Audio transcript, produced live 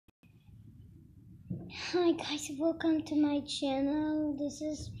Hi guys, welcome to my channel. This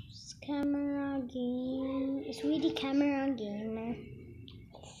is Camera Game, Sweetie Camera Gamer.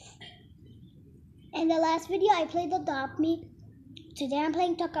 In the last video, I played Adopt Me. Today, I'm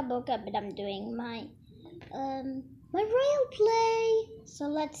playing Toca Boca, but I'm doing my royal play. So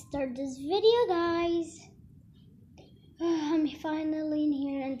let's start this video, guys. I'm finally in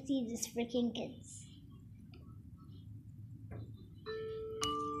here and see these freaking kids.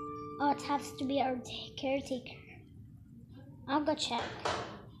 Oh, it has to be our caretaker. I'll go check.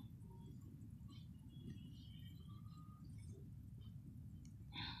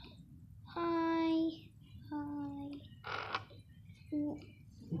 Hi.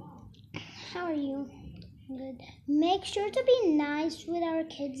 How are you? Good. Make sure to be nice with our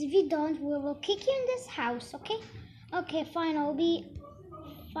kids. If you don't, we will kick you in this house, okay? Okay, fine. I'll be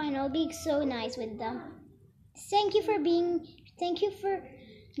so nice with them. Thank you for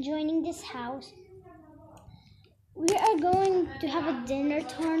joining this house. We are going to have a dinner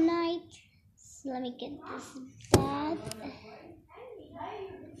tonight. So let me get this bed.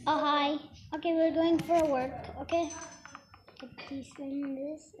 Oh, hi. Okay, we're going for work, okay? Put these in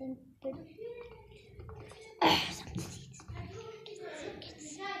this and put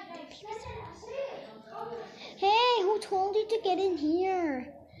Hey, who told you to get in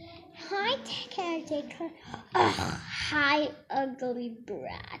here? Hi, caretaker. Hi, ugly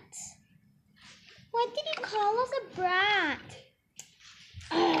brat. Why did you call us a brat?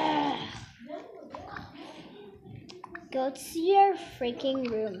 Go to your freaking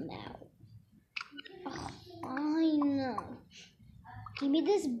room now. I know. Give me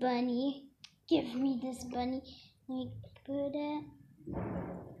this bunny. Give me this bunny. Let me put it.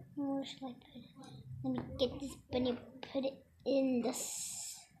 Where should I put it? Let me get this bunny. Put it in this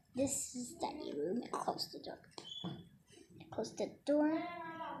study room. Close the door. Close the door.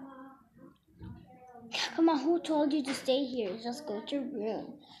 Come on, who told you to stay here? Just go to your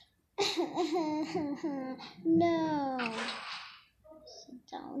room. No.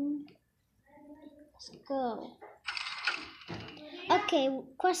 Sit down. Let's go. Okay,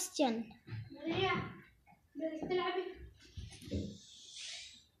 question.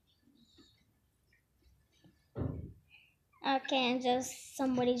 Okay, and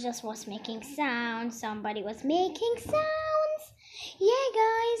somebody just was making sounds. Somebody was making sounds. Yeah,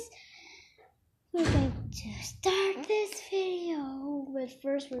 guys. We're going to start this video. But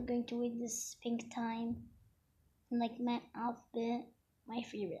first, we're going to wear this pink time. Like my outfit, my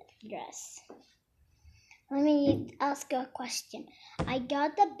favorite dress. Let me ask a question. I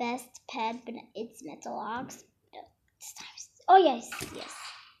got the best pet, but it's Metalogs. Oh, yes.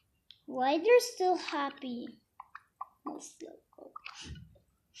 Why they're still happy? Let's go.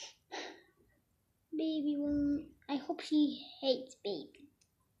 Baby, I hope she hates baby.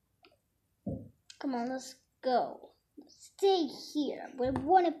 Come on, let's go. Stay here.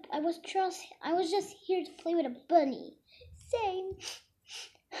 I was just here to play with a bunny. Same.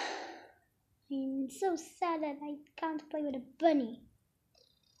 I'm so sad that I can't play with a bunny.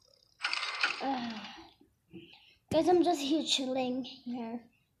 Guys, I'm just here chilling here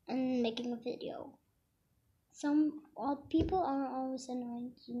and making a video. People are always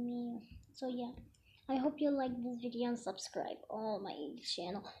annoying to me. So yeah, I hope you like this video and subscribe on my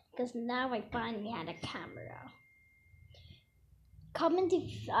channel because now I finally had a camera. Comment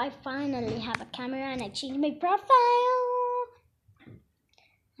if I finally have a camera and I change my profile.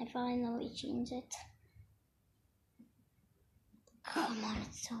 I finally changed it. Come on,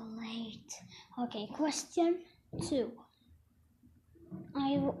 it's so late. Okay, question 2.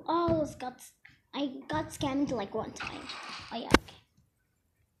 I got scammed like one time. Oh yeah,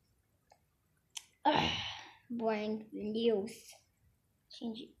 okay. Boring news.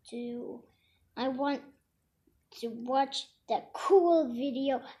 Change it to. I want to watch the cool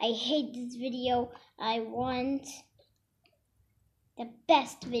video. I hate this video. I want the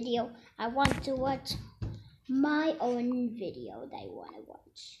best video. I want to watch my own video that I want to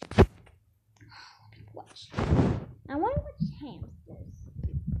watch. I want to watch hamsters.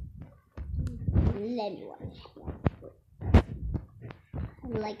 Let me watch.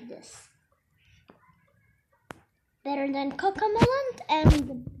 Like this. Better than Cocomelon and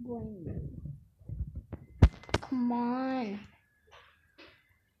the boring. Come on.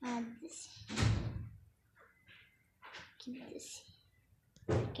 Add this. Keep this.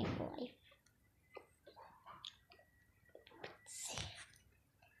 Okay, for life.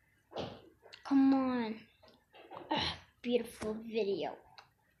 Come on. Beautiful video.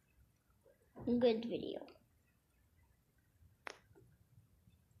 Good video.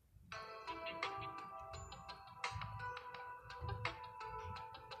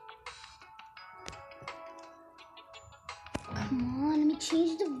 Come on, let me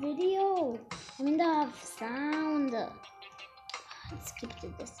change the video. I mean the sound. Let's skip to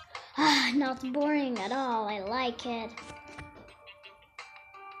this. Not boring at all. I like it.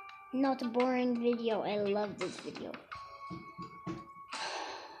 Not a boring video. I love this video. Let's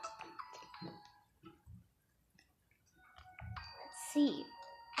see.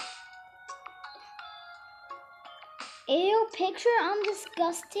 Ew, picture. I'm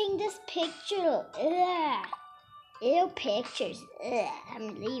disgusting. This picture. Ugh. Ew, pictures. Ugh.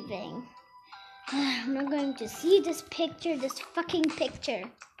 I'm leaving. I'm not going to see this picture. This fucking picture.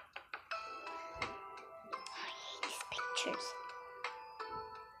 I hate these pictures.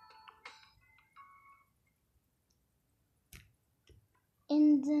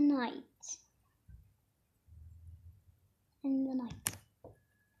 In the night. In the night.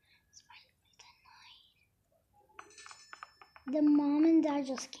 The mom and dad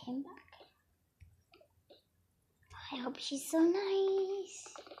just came back. I hope she's so nice.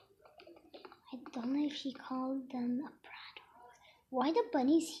 I don't know if she called them a brat. Why the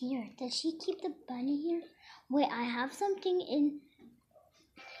bunny's here? Does she keep the bunny here? Wait, I have something in.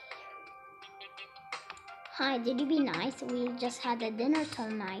 Hi, did you be nice? We just had a dinner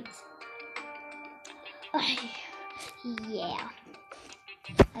tonight. Yeah.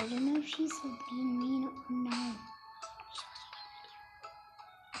 I don't know if she's being mean or no.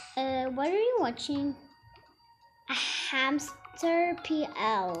 What are you watching? A hamster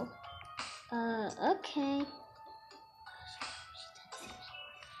PL. Okay.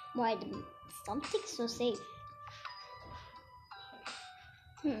 Why something so safe?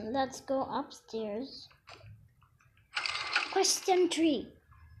 Let's go upstairs. Question 3.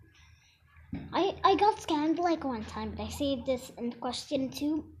 I got scammed like one time, but I saved this in question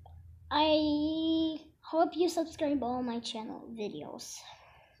 2. I hope you subscribe all my channel videos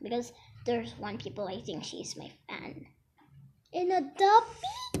because there's one people I think she's my fan. In a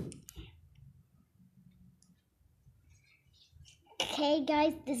duppy. Okay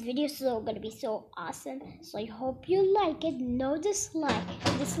guys, this video is gonna be so awesome, so I hope you like it. No dislike.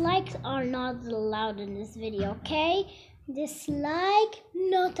 Dislikes are not allowed in this video, okay? Dislike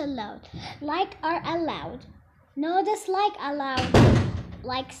not allowed. Like are allowed. No dislike allowed.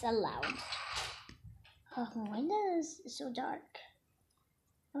 Likes allowed. Oh, why is it so dark?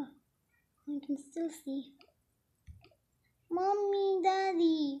 Oh, I can still see. Mommy,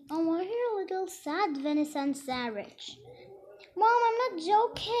 Daddy, I want to hear a little sad venison sandwich. Mom, I'm not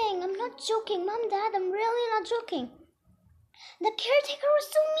joking. I'm not joking. Mom, Dad, I'm really not joking. The caretaker was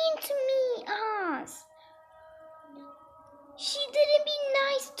so mean to me. Us. She didn't be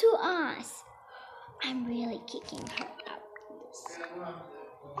nice to us. I'm really kicking her out.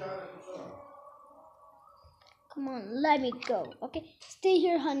 Come on, let me go. Okay, stay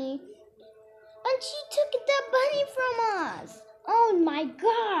here, honey. And she took the bunny from us. Oh my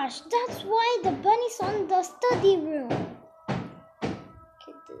gosh, that's why the bunny's on the study room.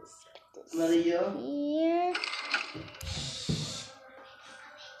 Get this here.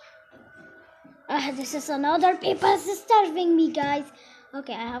 This is another paper disturbing me, guys.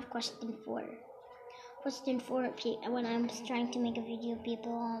 Okay, I have question 4. Question 4. When I'm trying to make a video,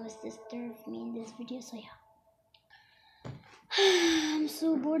 people always disturb me in this video. So yeah, I'm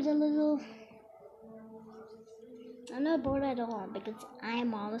so bored a little. I'm not bored at all because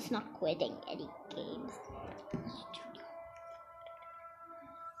I'm almost not quitting any games.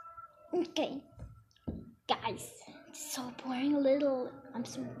 Okay, guys, it's so boring a little. I'm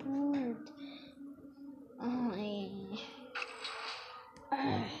so bored.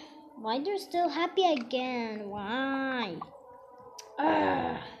 Why they're still happy again? Why?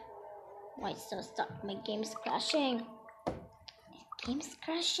 Why so stuck? My game's crashing. Game's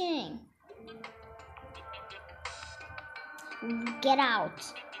crashing. Get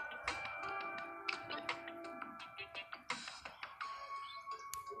out.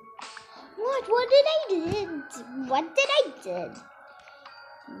 What did I do? What did I do?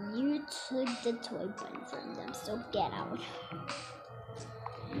 You took the toy bunny from them, so get out.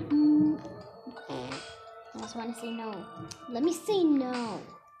 I just want to say no. Let me say no.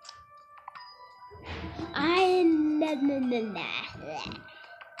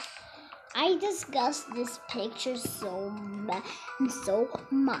 I discussed this picture so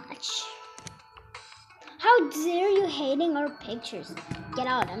much. How dare you hating our pictures? Get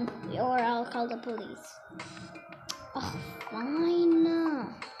out, or I'll call the police. Oh, fine.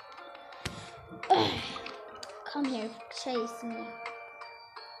 Come here, chase me.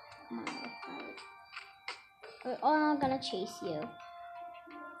 Oh, I'm gonna chase you.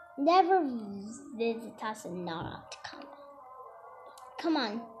 Never visit us and not come. Come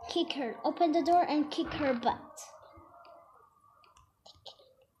on, kick her. Open the door and kick her butt.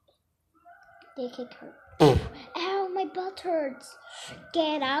 They kick her. Ow, my butt hurts.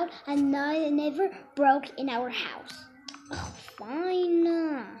 Get out and never broke in our house. Oh, fine.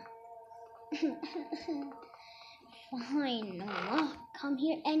 Fine. Not come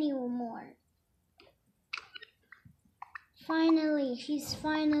here anymore. Finally, she's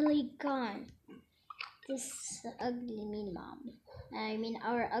finally gone. This ugly mean mom. I mean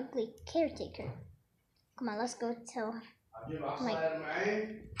our ugly caretaker. Come on, let's go tell my.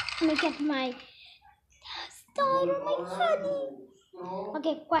 Let me get my daughter, my honey.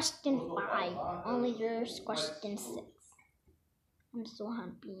 Okay, question 5. Only there's question 6. I'm so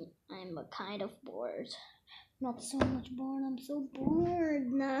happy. I'm kind of bored. Not so much bored. I'm so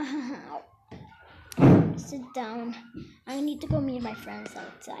bored now. Sit down. I need to go meet my friends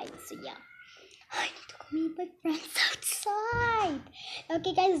outside. So yeah, I need to go meet my friends outside.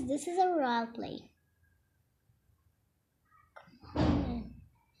 Okay, guys, this is a role play.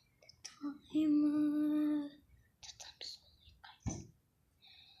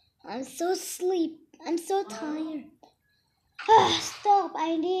 I'm so sleep. I'm so tired. Stop!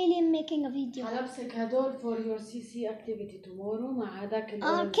 I really am making a video. هلبسك هدول for your CC activity tomorrow مع هذاك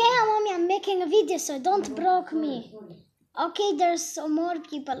Okay, mommy, I'm making a video, so don't block me. Okay, there's so more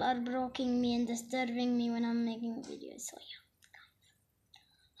people are blocking me and disturbing me when I'm making a video. So yeah,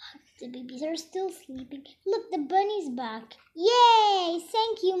 the babies are still sleeping. Look, the bunny's back. Yay!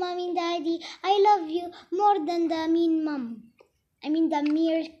 Thank you, mommy and daddy. I love you more than the mean mom. I mean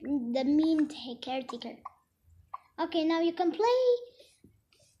the mean caretaker. Okay, now you can play.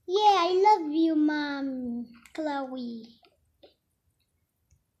 Yeah, I love you, Mom, Chloe.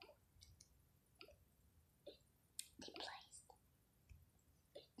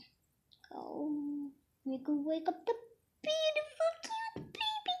 Go. We can wake up the beautiful, cute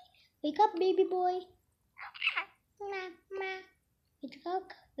baby. Wake up, baby boy.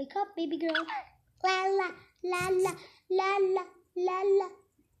 Wake up, baby girl. La la la la la la la la.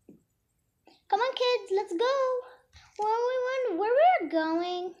 Come on, kids, let's go. Where we're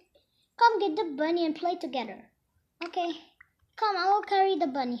going? Come get the bunny and play together. Okay. Come, I will carry the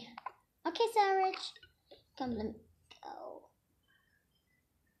bunny. Okay, Sarich. Come, let me go.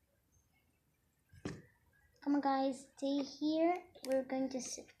 Come on, guys. Stay here. We're going to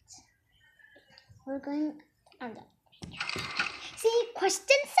sit. We're going on that. See,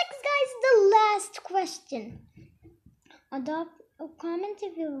 question 6, guys. The last question. Comment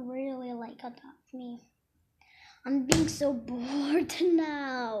if you really like adopt me. I'm being so bored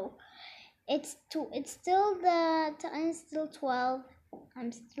now. It's still the time, still 12.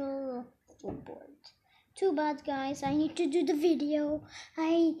 I'm still bored. Too bad, guys. I need to do the video.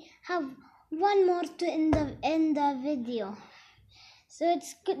 I have one more to end the video. So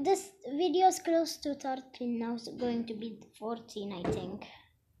this video is close to 13 now. It's going to be 14, I think.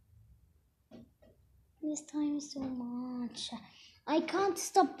 This time is so much. I can't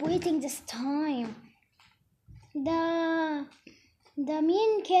stop waiting this time. The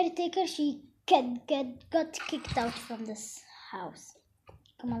mean caretaker, she got kicked out from this house.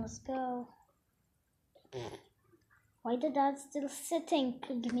 Come on, let's go. Why the dad still sitting?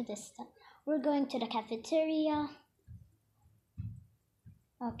 Give me this stuff. We're going to the cafeteria.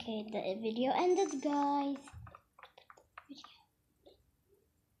 Okay, the video ended, guys.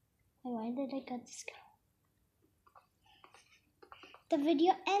 Why did I get this girl? The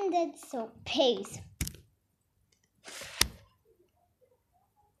video ended, so peace.